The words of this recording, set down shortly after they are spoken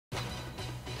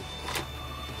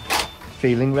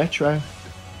Feeling retro.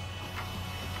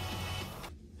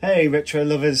 Hey retro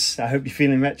lovers, I hope you're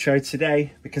feeling retro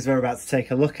today because we're about to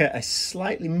take a look at a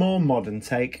slightly more modern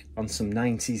take on some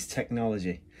 90s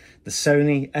technology. The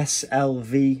SONY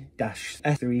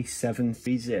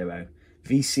SLV-SE730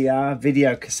 VCR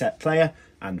video cassette player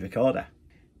and recorder.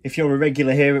 If you're a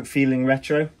regular here at Feeling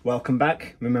Retro, welcome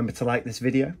back. Remember to like this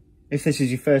video. If this is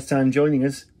your first time joining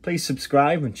us, please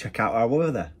subscribe and check out our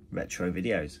other retro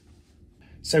videos.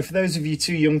 So for those of you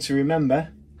too young to remember,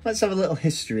 let's have a little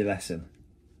history lesson.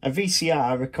 A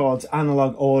VCR records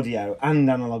analog audio and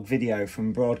analog video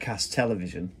from broadcast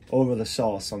television or other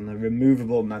source on the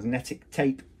removable magnetic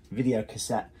tape video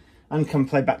cassette and can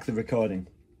play back the recording.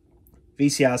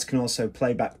 VCRs can also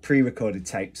play back pre-recorded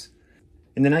tapes.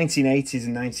 In the 1980s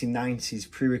and 1990s,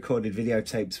 pre-recorded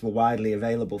videotapes were widely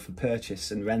available for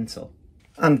purchase and rental.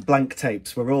 And blank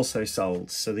tapes were also sold,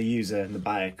 so the user and the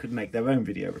buyer could make their own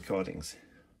video recordings.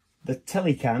 The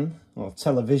Telecan, or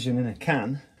television in a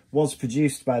can, was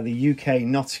produced by the UK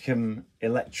Nicam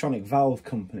electronic valve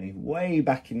company way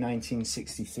back in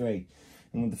 1963,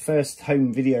 and with the first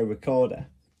home video recorder.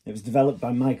 It was developed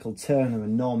by Michael Turner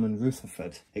and Norman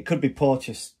Rutherford. It could be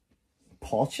purchased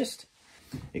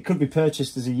It could be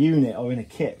purchased as a unit or in a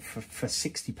kit for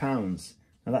 £60.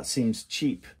 Now that seems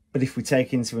cheap, but if we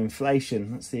take into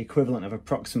inflation, that's the equivalent of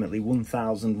approximately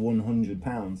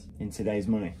 £1,100 in today's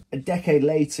money. A decade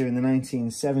later, in the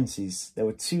 1970s, there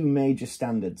were two major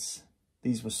standards.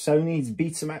 These were Sony's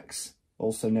Betamax,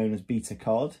 also known as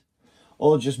Betacard,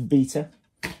 or just Beta,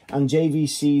 and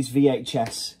JVC's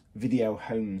VHS, Video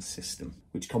Home System,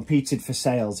 which competed for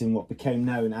sales in what became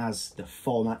known as the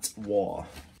format war.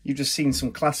 You've just seen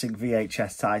some classic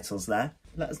VHS titles there.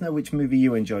 Let us know which movie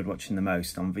you enjoyed watching the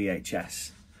most on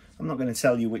VHS. I'm not going to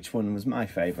tell you which one was my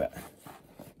favourite,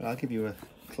 but I'll give you a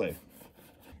clue.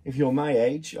 If you're my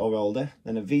age or older,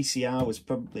 then a VCR was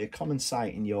probably a common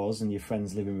sight in yours and your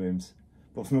friends' living rooms.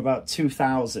 But from about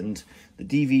 2000, the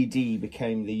DVD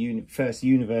became the first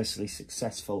universally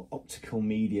successful optical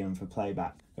medium for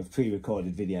playback of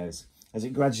pre-recorded videos, as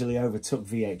it gradually overtook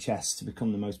VHS to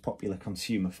become the most popular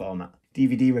consumer format.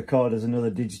 DVD recorders and other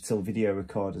digital video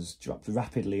recorders dropped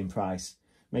rapidly in price,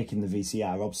 making the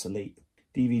VCR obsolete.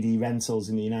 DVD rentals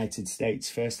in the United States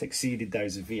first exceeded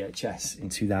those of VHS in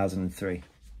 2003.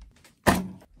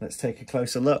 Let's take a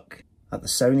closer look at the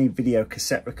Sony video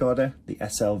cassette recorder, the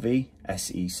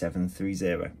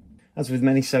SLV-SE730. As with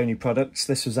many Sony products,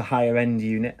 this was a higher end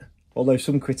unit, although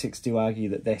some critics do argue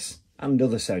that this and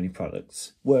other Sony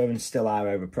products were and still are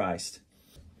overpriced.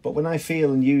 But when I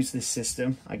feel and use this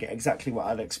system, I get exactly what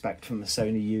I'd expect from the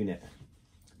Sony unit.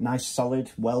 Nice,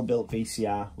 solid, well-built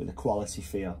VCR with a quality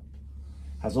feel.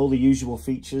 Has all the usual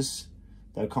features,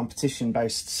 though competition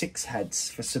boasts 6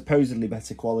 heads for supposedly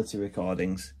better quality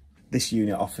recordings. This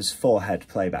unit offers 4-head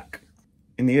playback.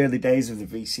 In the early days of the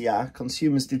VCR,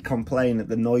 consumers did complain at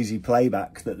the noisy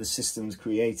playback that the systems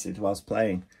created whilst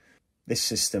playing. This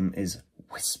system is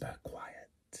whisper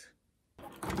quiet.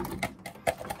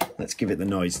 Let's give it the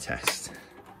noise test.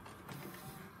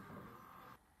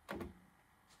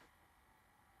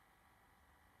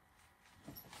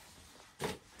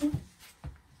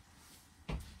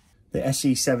 The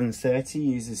SE730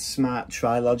 uses smart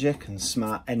tri-logic and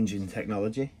smart engine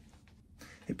technology.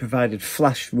 It provided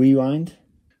flash rewind,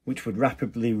 which would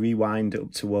rapidly rewind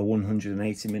up to a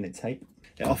 180-minute tape.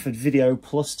 It offered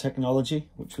VideoPLus technology,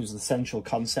 which was the central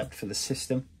concept for the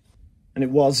system. And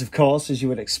it was, of course, as you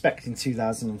would expect in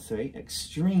 2003,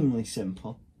 extremely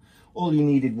simple. All you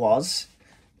needed was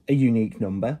a unique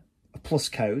number, a plus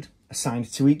code, assigned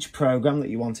to each program that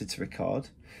you wanted to record.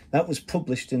 That was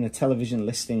published in the television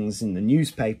listings in the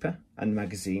newspaper and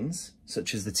magazines,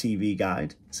 such as the TV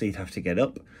Guide. So you'd have to get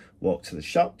up, walk to the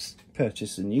shops,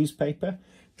 purchase a newspaper,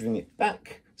 bring it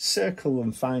back, circle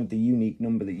and find the unique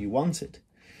number that you wanted.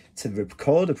 To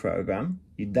record a program,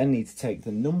 you'd then need to take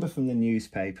the number from the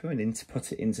newspaper and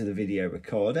input it into the video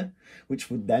recorder, which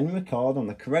would then record on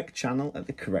the correct channel at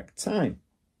the correct time.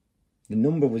 The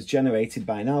number was generated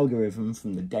by an algorithm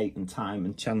from the date and time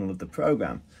and channel of the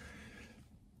program.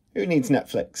 Who needs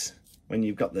Netflix when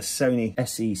you've got the Sony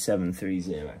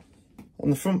SE730? On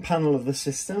the front panel of the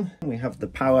system, we have the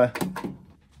power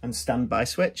and standby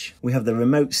switch. We have the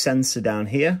remote sensor down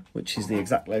here, which is the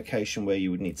exact location where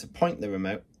you would need to point the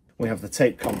remote. We have the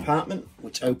tape compartment,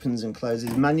 which opens and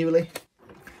closes manually.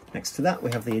 Next to that,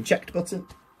 we have the eject button.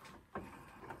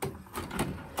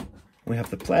 We have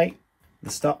the play, the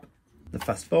stop, the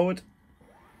fast forward,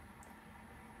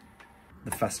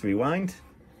 the fast rewind,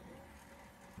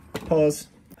 the pause,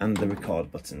 and the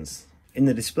record buttons. In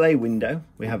the display window,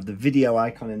 we have the video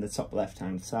icon in the top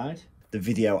left-hand side. the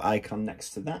video icon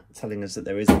next to that, telling us that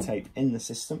there is a tape in the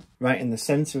system. Right in the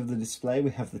centre of the display,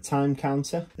 we have the time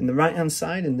counter. In the right-hand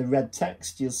side, in the red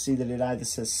text, you'll see that it either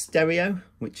says stereo,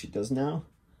 which it does now.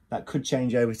 That could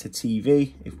change over to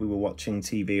TV if we were watching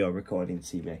TV or recording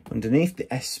TV. Underneath, the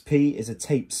SP is a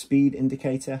tape speed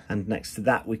indicator, and next to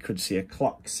that we could see a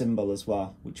clock symbol as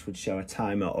well, which would show a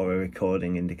timer or a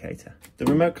recording indicator. The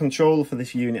remote control for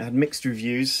this unit had mixed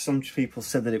reviews. Some people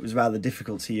said that it was rather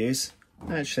difficult to use.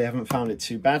 I actually haven't found it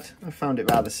too bad. I found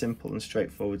it rather simple and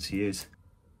straightforward to use.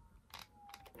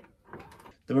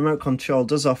 The remote control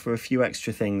does offer a few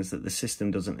extra things that the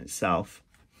system doesn't itself.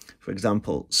 For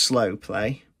example, slow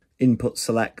play, input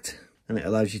select, and it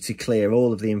allows you to clear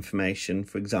all of the information,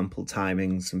 for example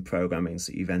timings and programmings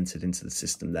that you've entered into the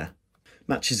system there.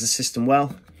 Matches the system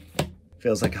well,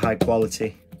 feels like a high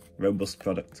quality, robust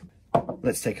product.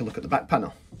 Let's take a look at the back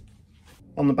panel.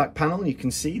 On the back panel you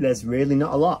can see there's really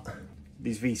not a lot.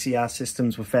 These VCR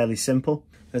systems were fairly simple.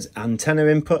 There's antenna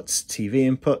inputs, TV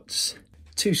inputs,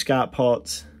 2 SCART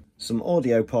ports, some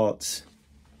audio ports,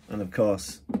 and of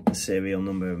course the serial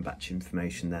number and batch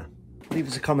information there. Leave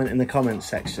us a comment in the comments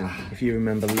section if you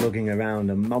remember lugging around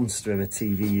a monster of a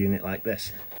TV unit like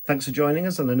this. Thanks for joining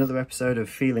us on another episode of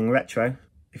Feeling Retro.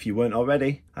 If you weren't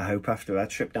already, I hope after our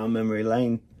trip down memory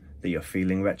lane that you're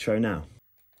feeling retro now.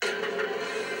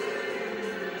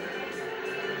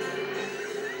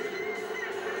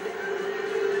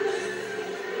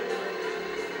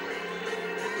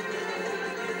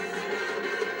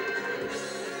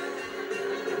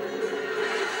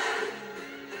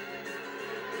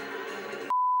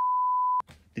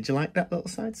 Did you like that little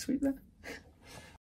side sweep there?